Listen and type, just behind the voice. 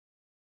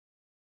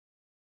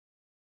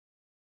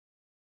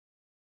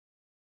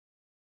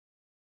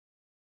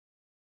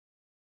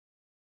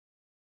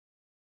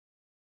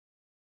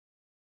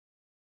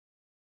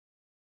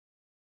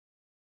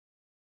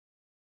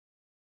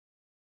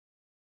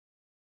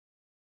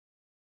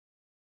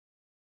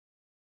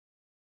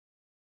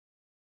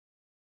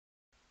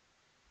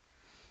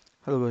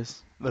Hello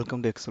guys,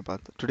 welcome to Excel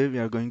Path. Today we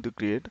are going to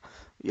create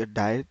a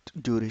diet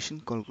duration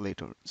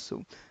calculator.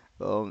 So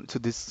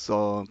this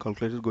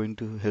calculator is going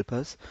to help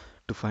us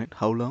to find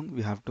how long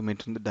we have to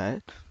maintain the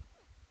diet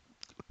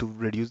to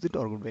reduce the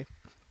target weight,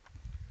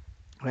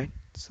 right?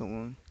 So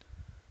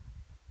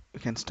we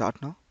can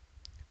start now.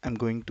 I'm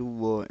going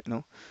to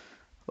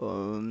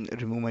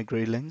remove my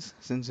gray lines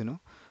since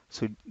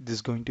so this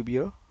is going to be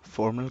a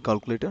formal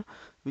calculator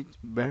which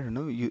where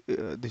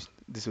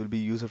this will be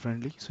user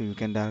friendly, so you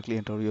can directly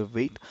enter your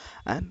weight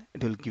and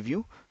it will give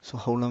you so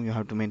how long you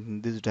have to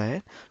maintain this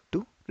diet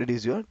to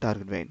reduce your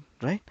target weight,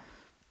 right?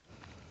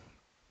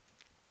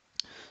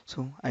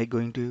 So I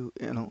going to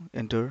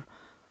enter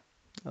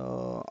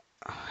uh,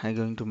 I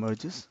going to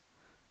merge this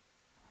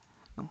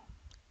now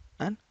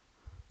and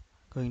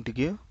going to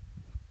give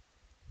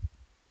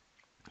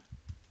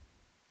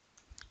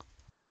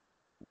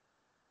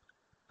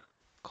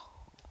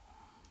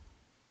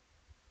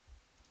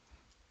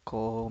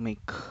comic.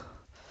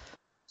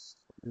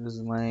 This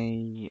is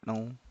my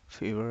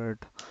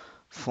favorite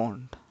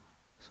font,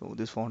 so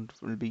this font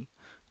will be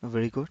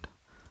very good.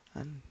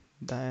 And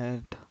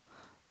that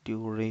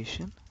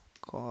duration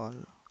call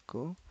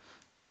go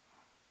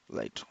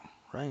light,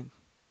 right?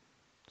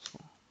 So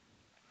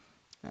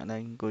and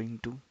I'm going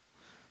to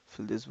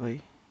fill this way,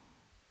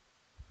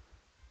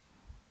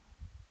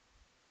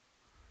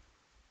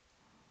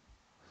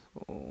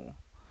 so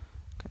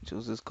can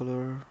choose this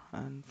color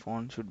and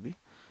font should be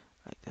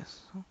like this.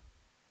 So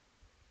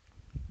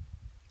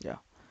yeah,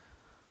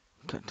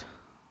 good.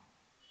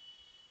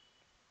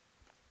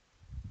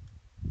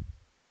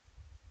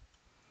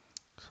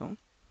 So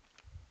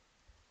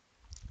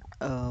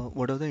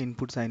what are the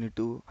inputs I need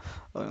to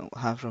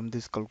have from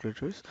these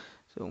calculators?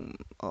 So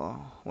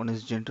one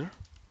is gender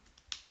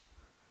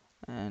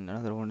and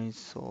another one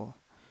is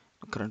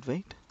current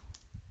weight,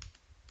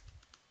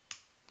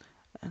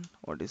 and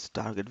what is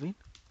target weight,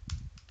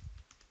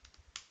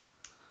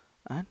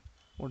 and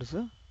what is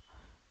the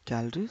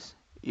calories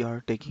you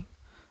are taking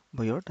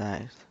by your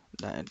diet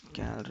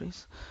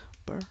calories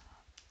per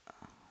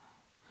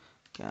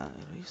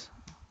calories.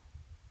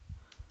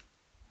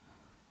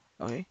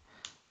 Okay,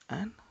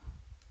 and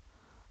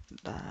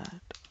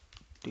that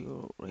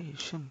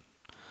duration.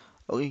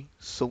 Okay,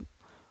 so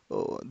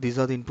these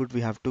are the input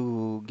we have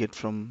to get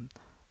from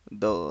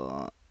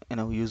the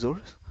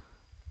users.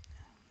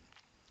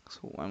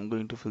 So I'm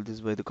going to fill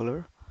this by the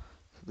color.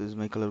 So this is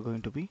my color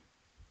going to be,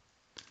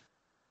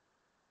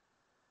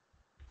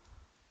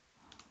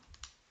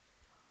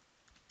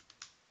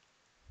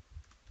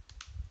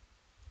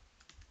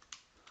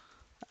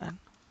 and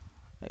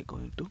I'm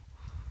going to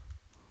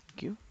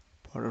give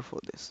border for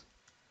this.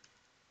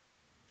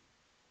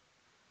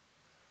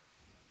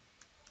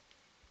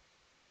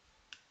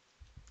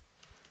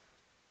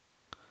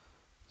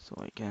 So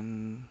I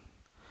can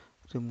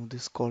remove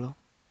this column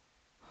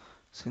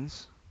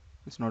since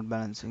it's not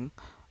balancing.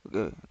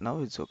 Okay,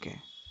 now it's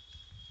okay.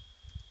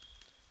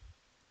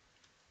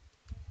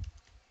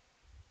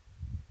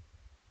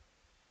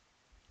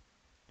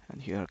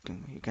 And here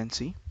you can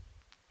see,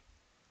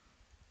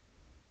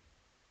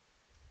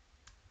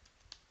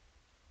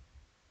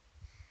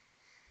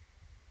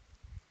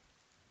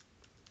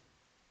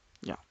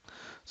 yeah.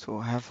 So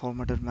I have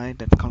formatted my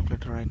data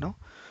calculator right now.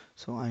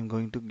 So I'm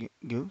going to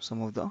give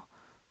some of the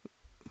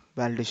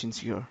validations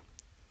here,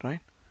 right?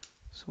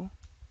 So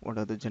what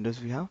are the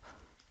genders we have?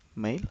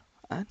 Male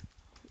and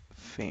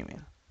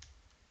female,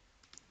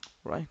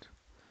 right?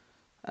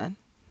 And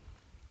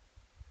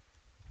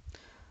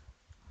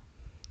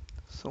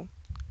so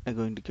I'm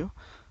going to give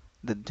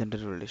the gender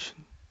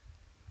relation.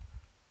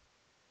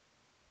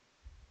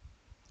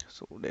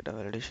 So data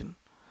validation,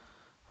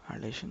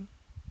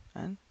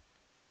 and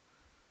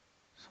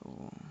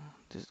so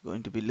this is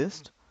going to be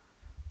list,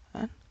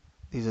 and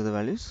these are the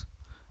values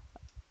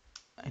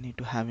I need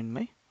to have in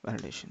my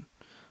validation,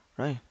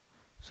 right?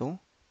 So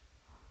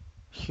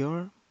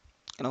here,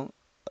 you know,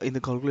 in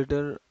the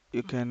calculator,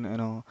 you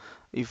can,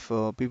 if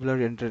people are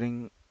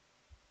entering,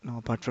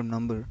 apart from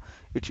number,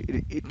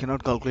 it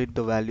cannot calculate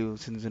the value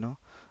since,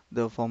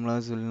 the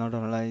formulas will not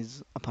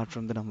analyze apart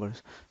from the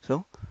numbers.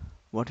 So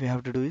what we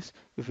have to do is,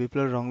 if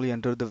people are wrongly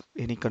enter the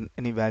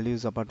any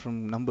values apart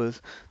from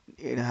numbers,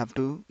 it have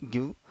to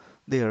give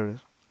the error,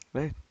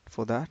 right?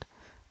 For that,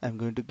 I'm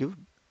going to give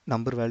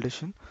number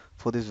validation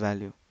for this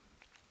value.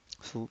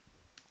 So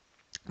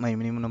my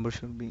minimum number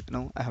should be,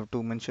 I have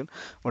to mention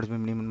what is my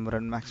minimum number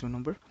and maximum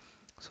number.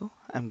 So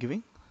I'm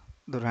giving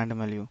the random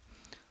value,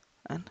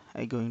 and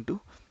I'm going to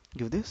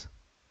give this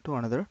to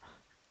another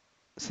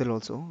cell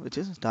also, which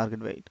is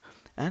target weight.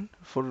 And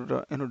for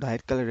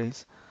diet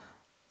calories,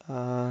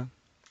 uh,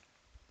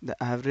 the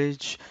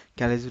average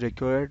calories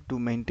required to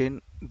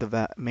maintain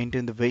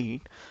the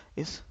weight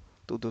is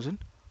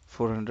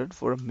 2,400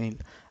 for a male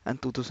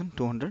and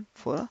 2,200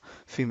 for a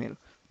female.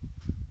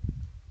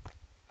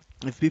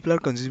 If people are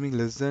consuming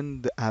less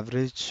than the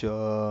average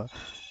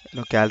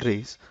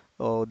calories,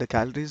 the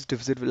calories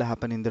deficit will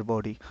happen in their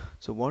body.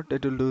 So what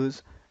it will do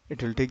is,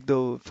 it will take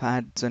the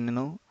fats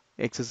and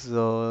excess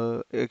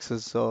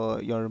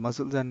your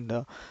muscles,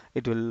 and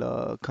it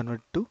will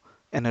convert to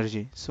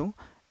energy. So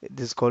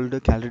this is called a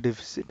calorie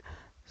deficit.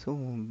 So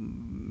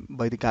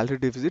by the calorie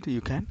deficit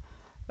you can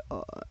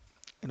uh,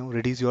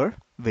 reduce your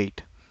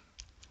weight.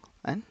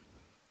 And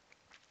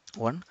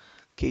 1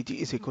 kg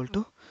is equal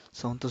to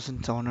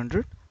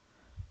 7,700,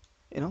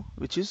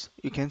 which is,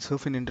 you can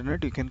surf in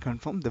internet, you can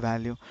confirm the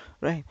value,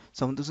 right?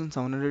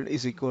 7,700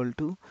 is equal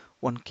to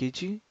 1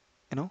 kg,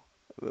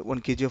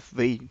 1 kg of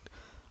weight,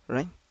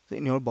 right,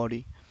 in your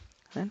body.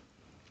 And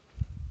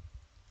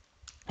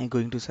I'm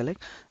going to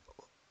select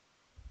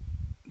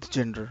the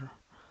gender.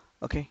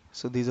 Okay,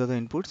 so these are the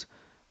inputs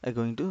I'm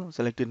going to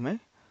select in my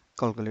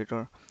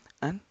calculator.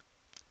 And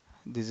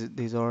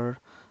these are,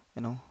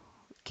 you know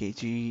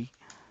kg,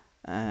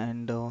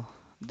 and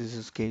this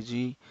is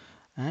kg,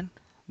 and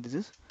this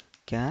is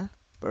cal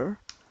per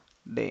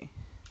day,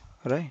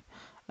 right?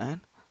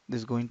 And this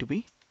is going to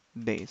be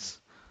days.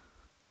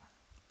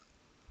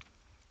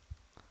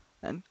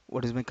 And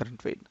what is my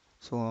current weight?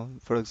 So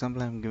for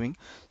example, I'm giving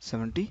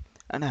 70,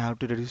 and I have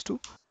to reduce to,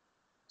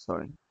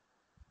 sorry,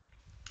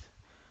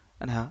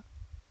 and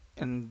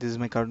and this is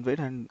my current weight,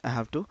 and I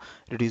have to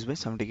reduce by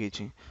 70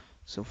 kg.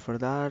 So for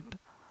that,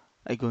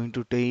 I'm going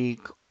to take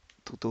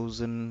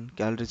 2000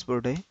 calories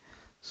per day.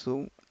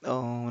 So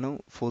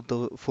for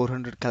the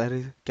 400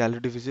 calorie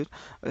deficit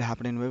will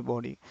happen in my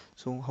body.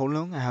 So how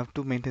long I have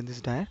to maintain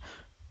this diet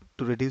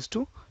to reduce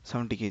to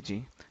 70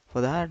 kg?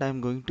 For that,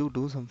 I'm going to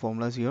do some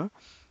formulas here.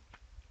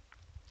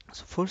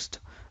 So first,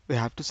 we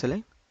have to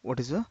select what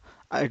is the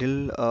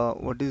ideal,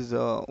 what is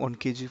 1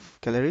 kg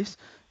of calories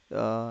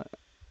uh,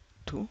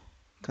 to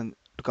to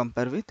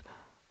compare with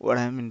what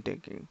I am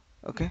intaking.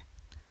 Okay,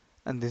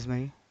 and this is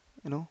my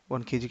 1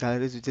 kg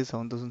calories, which is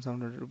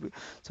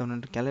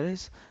 7,700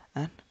 calories,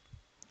 and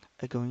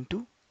I'm going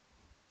to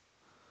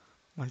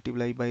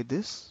multiply by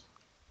this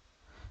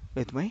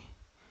with my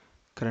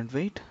current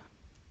weight,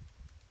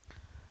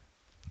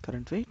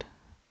 current weight,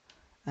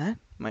 and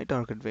my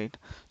target weight.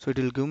 So it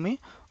will give me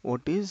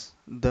what is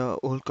the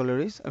whole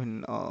calories. I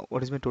mean,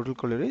 what is my total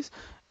calories,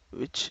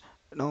 which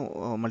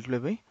multiply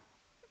by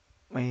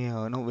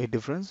my weight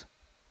difference,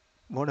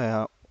 what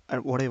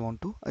what I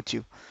want to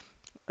achieve,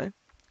 right?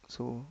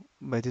 So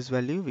by this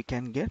value we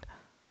can get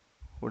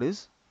what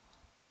is,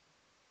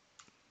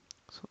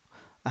 so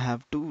I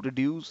have to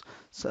reduce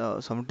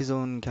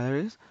 77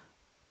 calories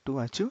to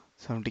achieve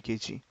 70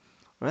 kg,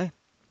 right?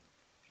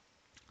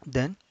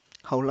 Then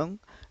how long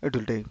it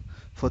will take?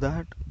 For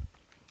that,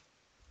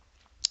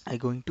 I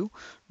going to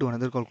do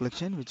another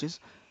calculation, which is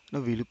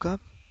VLOOKUP,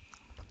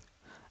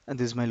 and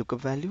this is my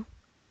lookup value,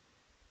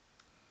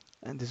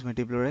 and this is my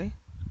table array,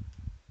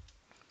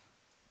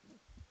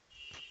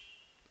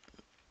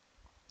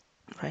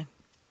 right?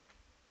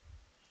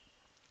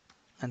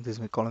 And this is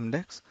my column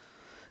index.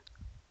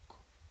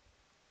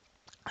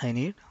 I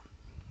need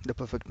the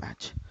perfect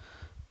match.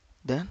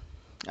 Then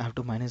I have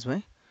to minus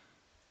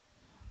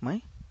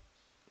my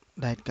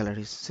diet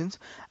calories, since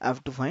I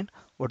have to find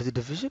what is the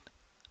deficit,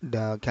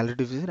 the calorie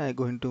deficit I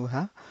going to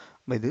have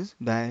by this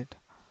diet.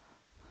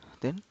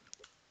 Then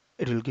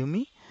it will give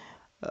me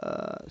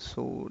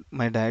so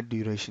my diet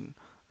duration,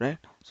 right?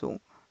 So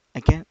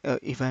I can,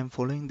 if I am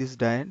following this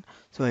diet,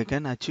 so I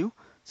can achieve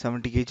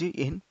 70 kg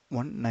in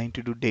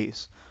 192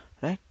 days,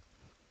 right?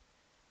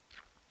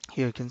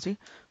 Here you can see,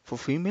 for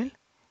female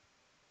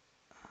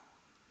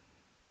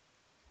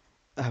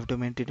I have to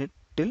maintain it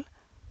till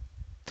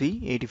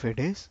 385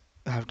 days.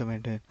 I have to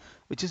maintain,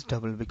 which is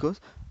double, because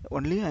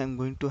only I am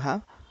going to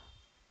have,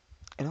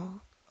 you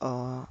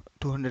know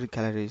 200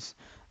 calories.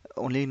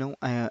 Only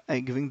I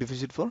giving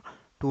deficit for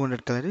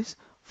 200 calories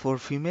for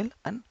female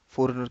and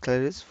 400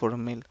 calories for a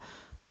male.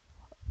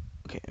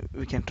 Okay,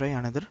 we can try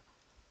another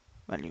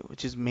value,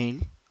 which is male.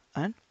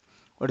 And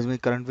what is my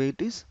current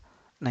weight is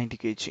 90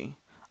 kg.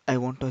 I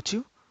want to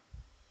achieve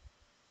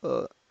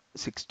uh,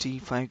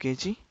 65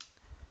 kg,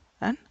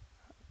 and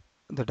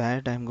the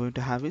diet I'm going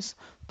to have is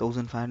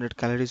 1500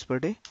 calories per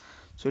day.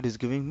 So it is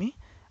giving me,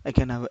 I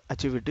can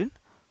achieve it in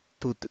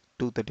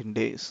 13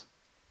 days,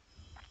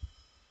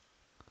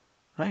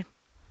 right?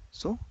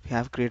 So we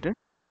have created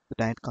the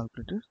diet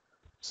calculator.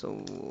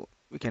 So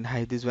we can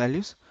hide these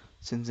values,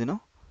 since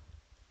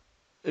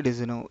it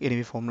is,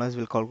 anyway formulas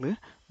will calculate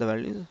the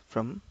values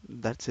from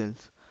that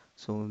cells.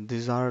 So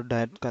these are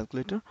diet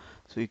calculator,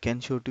 so you can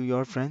show to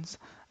your friends,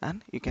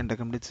 and you can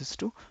recommend this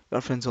to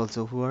your friends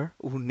also,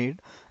 who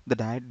need the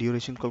diet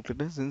duration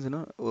calculator, since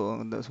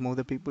some of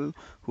the people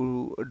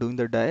who are doing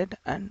the diet,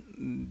 and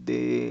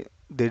they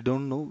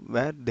don't know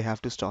where they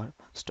have to stop.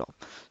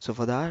 So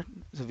for that,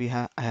 so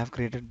I have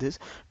created this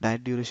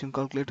diet duration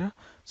calculator.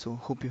 So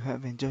hope you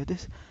have enjoyed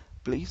this.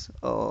 Please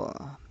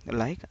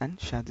like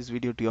and share this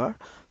video to your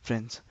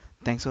friends.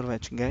 Thanks for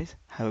watching, guys.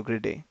 Have a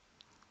great day.